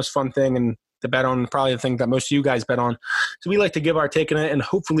of the most fun thing and to bet on, probably the thing that most of you guys bet on. So we like to give our take on it and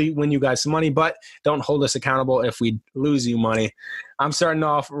hopefully win you guys some money, but don't hold us accountable if we lose you money. I'm starting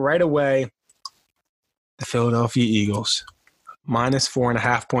off right away. The Philadelphia Eagles.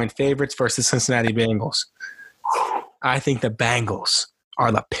 -4.5 point favorites versus Cincinnati Bengals. I think the Bengals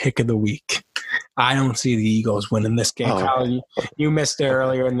are the pick of the week. I don't see the Eagles winning this game. Kyle, you missed it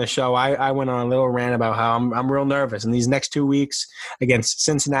earlier in the show. I went on a little rant about how I'm real nervous. In these next 2 weeks against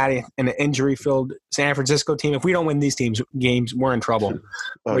Cincinnati and an injury-filled San Francisco team, if we don't win these games, we're in trouble.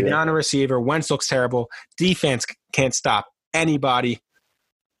 We're down a receiver. Wentz looks terrible. Defense can't stop anybody.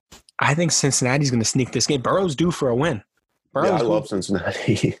 I think Cincinnati's going to sneak this game. Burrow's due for a win. I love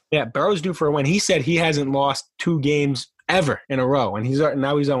Cincinnati. Yeah, Burrow's due for a win. He said he hasn't lost 2 games ever in a row, and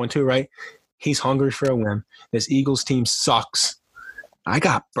now he's 0-2, right? He's hungry for a win. This Eagles team sucks. I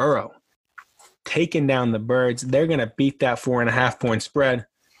got Burrow taking down the Birds. They're going to beat that 4.5 point spread.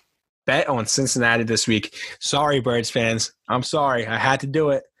 Bet on Cincinnati this week. Sorry, Birds fans. I'm sorry. I had to do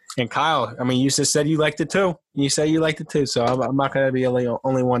it. And Kyle, I mean, you just said you liked it too. You said you liked it too, so I'm not going to be the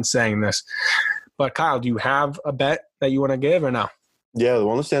only one saying this. But Kyle, do you have a bet that you want to give or no? Yeah, the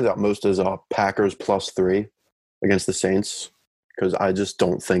one that stands out most is Packers +3 against the Saints, because I just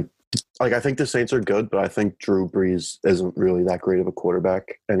don't think – I think the Saints are good, but I think Drew Brees isn't really that great of a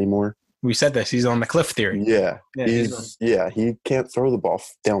quarterback anymore. We said this. He's on the cliff theory. Yeah. He can't throw the ball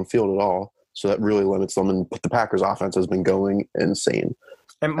downfield at all, so that really limits them. And the Packers' offense has been going insane.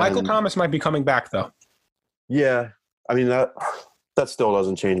 And Michael Thomas might be coming back, though. Yeah. I mean, that still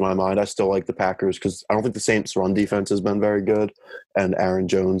doesn't change my mind. I still like the Packers because I don't think the Saints' run defense has been very good, and Aaron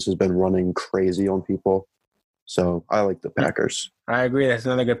Jones has been running crazy on people. So I like the Packers. I agree. That's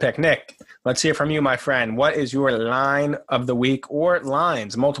another good pick. Nick, let's hear from you, my friend. What is your line of the week or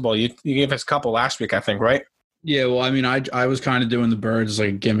lines? Multiple. You gave us a couple last week, I think, right? Yeah, well, I mean, I was kind of doing the Birds like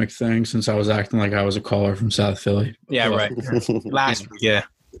a gimmick thing since I was acting like I was a caller from South Philly. Yeah, right. Last week, yeah.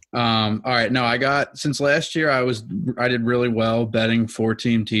 All right. No, since last year I did really well betting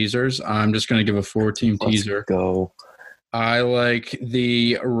 4-team teasers. I'm just going to give a 4-team teaser. Let's go. I like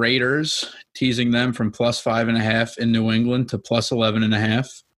the Raiders, teasing them from +5.5 in New England to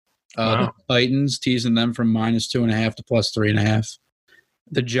 +11.5. Wow. The Titans, teasing them from -2.5 to +3.5.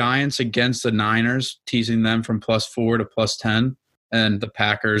 The Giants against the Niners, teasing them from +4 to +10. And the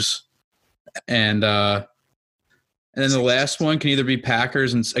Packers and then the last one can either be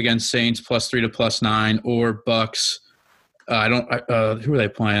Packers against Saints +3 to +9 or Bucks. Who are they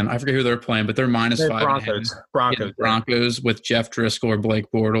playing? I forget who they're playing, but they're -5. Broncos with Jeff Driscoll or Blake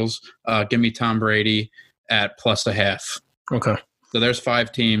Bortles. Give me Tom Brady at +0.5. Okay. So there's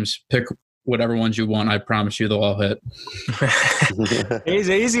 5 teams. Pick whatever ones you want. I promise you they'll all hit.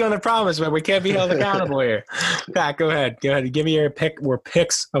 Easy on the promise, man. We can't be held accountable here. Pat, go ahead. Give me your pick or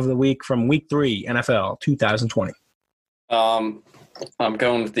picks of the week from Week 3 NFL 2020. I'm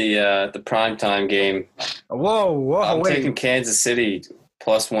going with the primetime game. Whoa! I'm taking Kansas City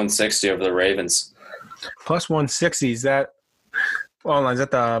 +160 over the Ravens. +160. Is that? Oh, is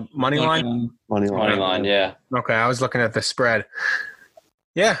that the money line? Money line, yeah. Okay, I was looking at the spread.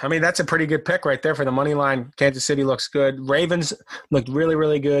 Yeah, I mean that's a pretty good pick right there for the money line. Kansas City looks good. Ravens looked really,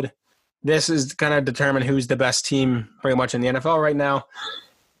 really good. This is going to determine who's the best team pretty much in the NFL right now.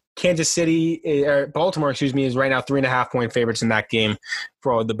 Baltimore, is right now 3.5 point favorites in that game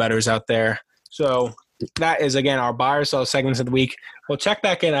for all the bettors out there. So that is, again, our buy or sell segments of the week. We'll check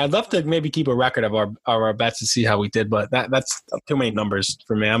back in. I'd love to maybe keep a record of our bets to see how we did, but that's too many numbers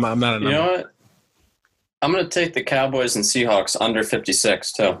for me. I'm not a number. You know what? I'm going to take the Cowboys and Seahawks under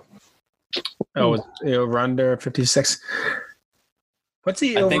 56 too. Oh, over under 56. What's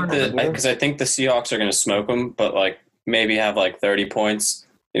the over? Because I think the Seahawks are going to smoke them, but maybe have 30 points.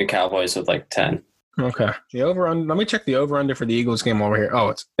 And Cowboys with 10. Okay. The over under. Let me check the over under for the Eagles game over here.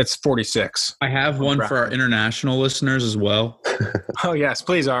 Oh, it's 46. I have one for our international listeners as well. Oh yes,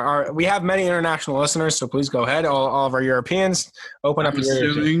 please. We have many international listeners, so please go ahead. All of our Europeans, open up. I'm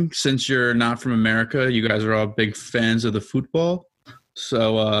assuming since you're not from America, you guys are all big fans of the football.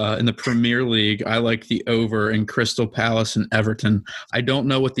 So in the Premier League, I like the over in Crystal Palace and Everton. I don't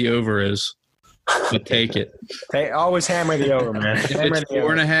know what the over is. But take it. They always hammer the over, man. If it's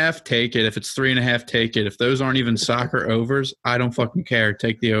 4.5, take it. If it's 3.5, take it. If those aren't even soccer overs, I don't fucking care.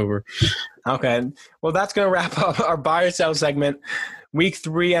 Take the over. Okay. Well, that's going to wrap up our buy or sell segment. Week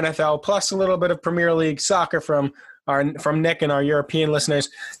 3 NFL plus a little bit of Premier League soccer from Nick and our European listeners.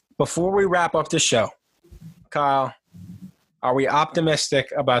 Before we wrap up the show, Kyle, are we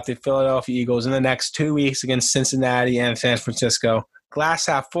optimistic about the Philadelphia Eagles in the next 2 weeks against Cincinnati and San Francisco? Glass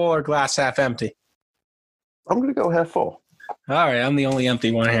half full or glass half empty? I'm going to go half full. All right, I'm the only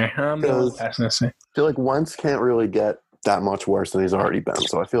empty one here. I'm the only pessimist. I feel like Wentz can't really get that much worse than he's already been.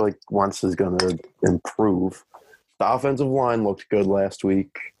 So I feel like Wentz is going to improve. The offensive line looked good last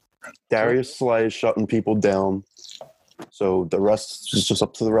week. Darius Slay is shutting people down. So the rest is just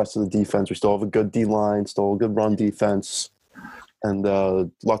up to the rest of the defense. We still have a good D-line, still a good run defense. And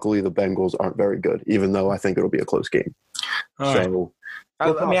luckily the Bengals aren't very good, even though I think it'll be a close game. All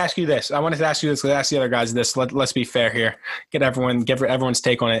right. Let me ask you this. I wanted to ask you this. Let's ask the other guys this. Let's be fair here. Give everyone's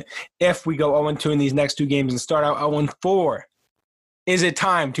take on it. If we go 0-2 in these next two games and start out 0-4, is it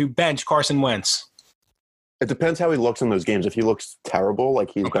time to bench Carson Wentz? It depends how he looks in those games. If he looks terrible like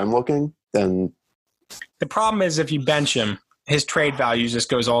he's been looking, then the problem is if you bench him, his trade value just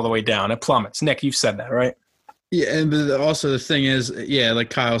goes all the way down. It plummets. Nick, you've said that, right? Yeah, and also the thing is, like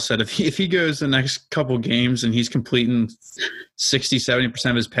Kyle said, if he goes the next couple games and he's completing 60-70%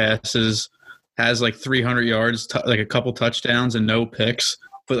 of his passes, has like 300 yards, like a couple touchdowns and no picks,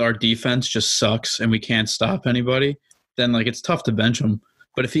 but our defense just sucks and we can't stop anybody, then like it's tough to bench him.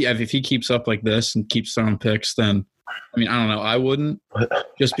 But if he keeps up like this and keeps throwing picks, then I mean I don't know, I wouldn't,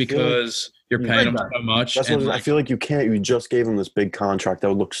 just because you're paying him so much. That's what I feel like you can't. You just gave him this big contract that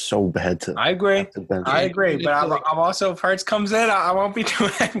would look so bad to. I agree. But I'm also if Hurts comes in, I won't be too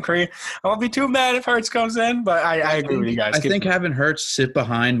angry. I won't be too mad if Hurts comes in. But I agree with you guys. I think having Hurts sit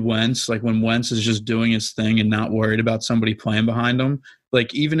behind Wentz, like when Wentz is just doing his thing and not worried about somebody playing behind him,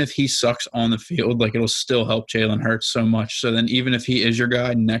 like even if he sucks on the field, like it'll still help Jalen Hurts so much. So then even if he is your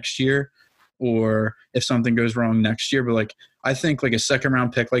guy next year, or if something goes wrong next year, but like I think like a second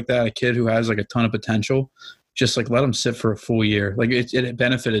round pick like that, a kid who has like a ton of potential, just like let him sit for a full year. Like it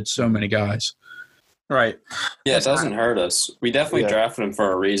benefited so many guys. Right. Yeah, it doesn't hurt us. We definitely drafted him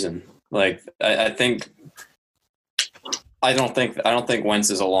for a reason. Like I don't think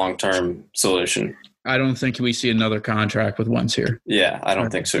Wentz is a long-term solution. I don't think we see another contract with Wentz here. Yeah, I don't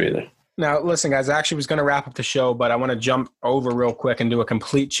think so either. Now, listen, guys, I actually was going to wrap up the show, but I want to jump over real quick and do a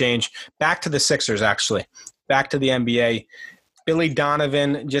complete change. Back to the Sixers, actually. Back to the NBA. Billy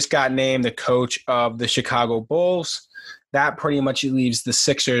Donovan just got named the coach of the Chicago Bulls. That pretty much leaves the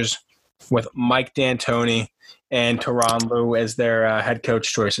Sixers with Mike D'Antoni and Tyronn Lue as their head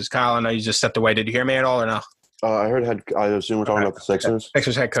coach choices. Kyle, I know you just stepped away. Did you hear me at all or no? I assume we're talking about the Sixers.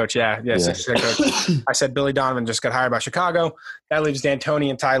 Sixers head coach, yeah. Sixers head coach. I said Billy Donovan just got hired by Chicago. That leaves D'Antoni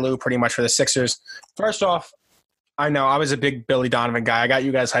and Ty Lue pretty much for the Sixers. First off, I know I was a big Billy Donovan guy. I got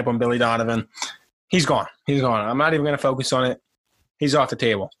you guys hype on Billy Donovan. He's gone. I'm not even going to focus on it. He's off the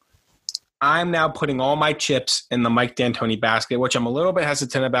table. I'm now putting all my chips in the Mike D'Antoni basket, which I'm a little bit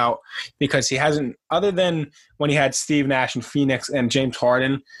hesitant about because he hasn't, other than when he had Steve Nash in Phoenix and James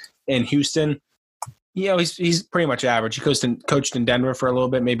Harden in Houston, he's pretty much average. He coached in Denver for a little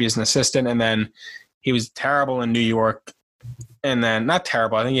bit, maybe as an assistant, and then he was terrible in New York. And then, not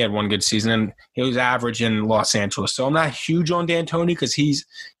terrible, I think he had one good season, and he was average in Los Angeles. So I'm not huge on D'Antoni because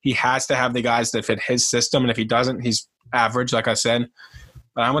he has to have the guys that fit his system, and if he doesn't, he's average, like I said.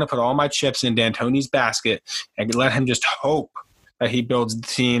 But I'm going to put all my chips in D'Antoni's basket and let him just hope that he builds the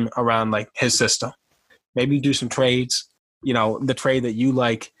team around like his system. Maybe do some trades. The trade that you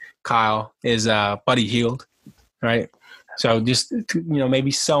like, Kyle, is Buddy Hield, right? So just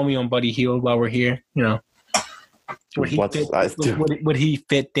maybe sell me on Buddy Hield while we're here. Would he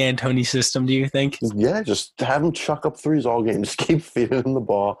fit D'Antoni's system? Do you think? Yeah, just have him chuck up threes all game. Just keep feeding him the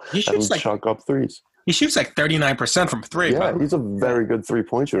ball. Chuck up threes. He shoots like 39% from three. Yeah, he's a very good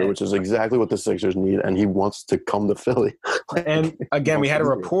three-point shooter, which is exactly what the Sixers need, and he wants to come to Philly. And again, we had a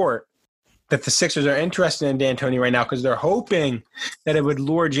report that the Sixers are interested in D'Antoni right now because they're hoping that it would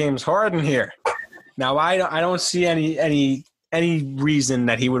lure James Harden here. Now, I don't see any reason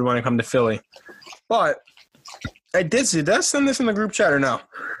that he would want to come to Philly, but I did see. Did I send this in the group chat or no?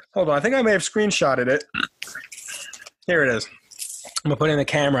 Hold on, I think I may have screenshotted it. Here it is. I'm going to put it in the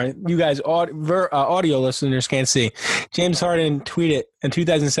camera. You guys, audio listeners, can't see. James Harden tweeted in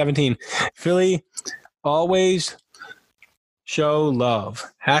 2017, Philly always show love.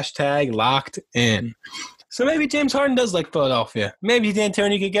 # locked in. So maybe James Harden does like Philadelphia. Maybe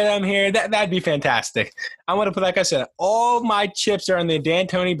D'Antoni could get him here. That'd be fantastic. I want to put, like I said, all my chips are in the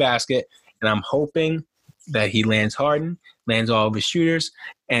D'Antoni basket, and I'm hoping that he lands Harden, lands all of his shooters,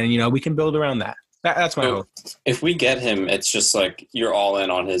 and, we can build around that. That's my hope. If we get him, it's just like you're all in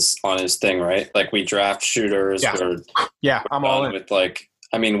on his thing, right? Like we draft shooters. Yeah, I'm all in. With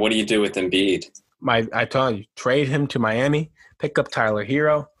what do you do with Embiid? I tell you, trade him to Miami, pick up Tyler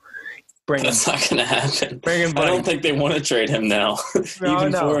Hero, Bring him. That's not going to happen. Bring him, I buddy. don't think they want to trade him now,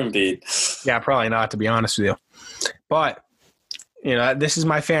 even for Embiid. Yeah, probably not, to be honest with you. But, this is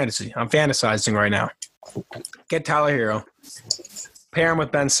my fantasy. I'm fantasizing right now. Get Tyler Hero. Pair him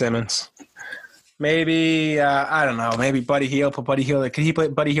with Ben Simmons. Maybe, I don't know, maybe Buddy Hield. Put Buddy Hield.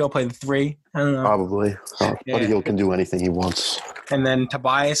 Could Buddy Hield play the 3? I don't know. Probably. Yeah. Buddy Hield can do anything he wants. And then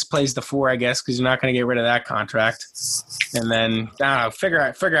Tobias plays the 4, I guess, because you're not going to get rid of that contract. And then, I don't know, figure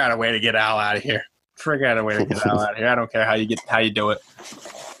out a way to get Al out of here. Figure out a way to get Al out of here. I don't care how you do it.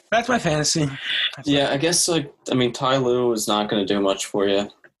 That's my fantasy. Yeah, I guess Ty Lue is not going to do much for you.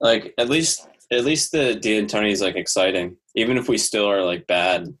 Like at least the D'Antoni is like exciting. Even if we still are like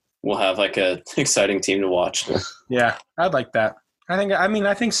bad, we'll have like a exciting team to watch. Yeah, I'd like that.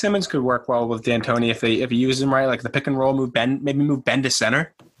 I think Simmons could work well with D'Antoni if he uses him right, like the pick and roll, move Ben to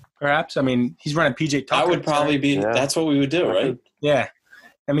center, perhaps. I mean, he's running PJ Tucker. That would probably be. Yeah. That's what we would do, right? Yeah.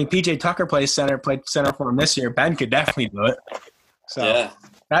 I mean, PJ Tucker played center for him this year. Ben could definitely do it. So yeah.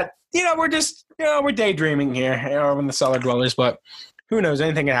 That we're just we're daydreaming here in the Cellar Dwellers, but who knows?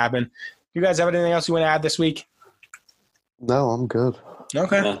 Anything can happen. You guys have anything else you want to add this week? No, I'm good.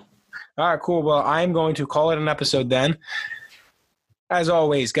 Okay. Yeah. All right, cool. Well, I'm going to call it an episode then. As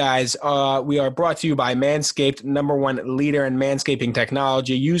always, guys, we are brought to you by Manscaped, #1 leader in manscaping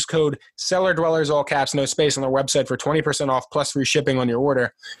technology. Use code CellarDwellers, all caps, no space, on their website for 20% off plus free shipping on your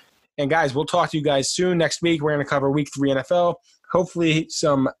order. And, guys, we'll talk to you guys soon. Next week, we're going to cover Week 3 NFL. Hopefully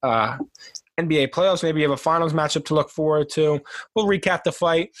some NBA playoffs. Maybe you have a finals matchup to look forward to. We'll recap the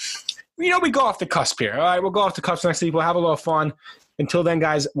fight. We go off the cusp here. All right, we'll go off the cusp next week. We'll have a little fun. Until then,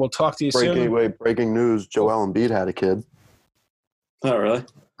 guys, we'll talk to you soon. Breaking news, Joel Embiid had a kid. Oh, really?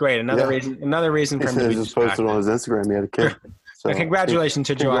 Great. Another reason for him to be just posted on his Instagram. He had a kid. So, congratulations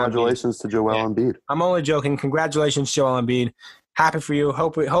to Joel Embiid. Congratulations to Joel Embiid. I'm only joking. Congratulations, Joel Embiid. Happy for you.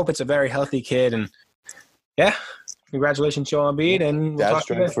 Hope it's a very healthy kid. And, yeah, congratulations, Joel Embiid. And we'll dad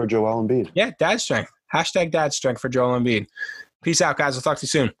strength for Joel Embiid. Yeah, dad strength. #dad strength for Joel Embiid. Peace out, guys. We'll talk to you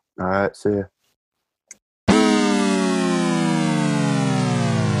soon. All right. See ya.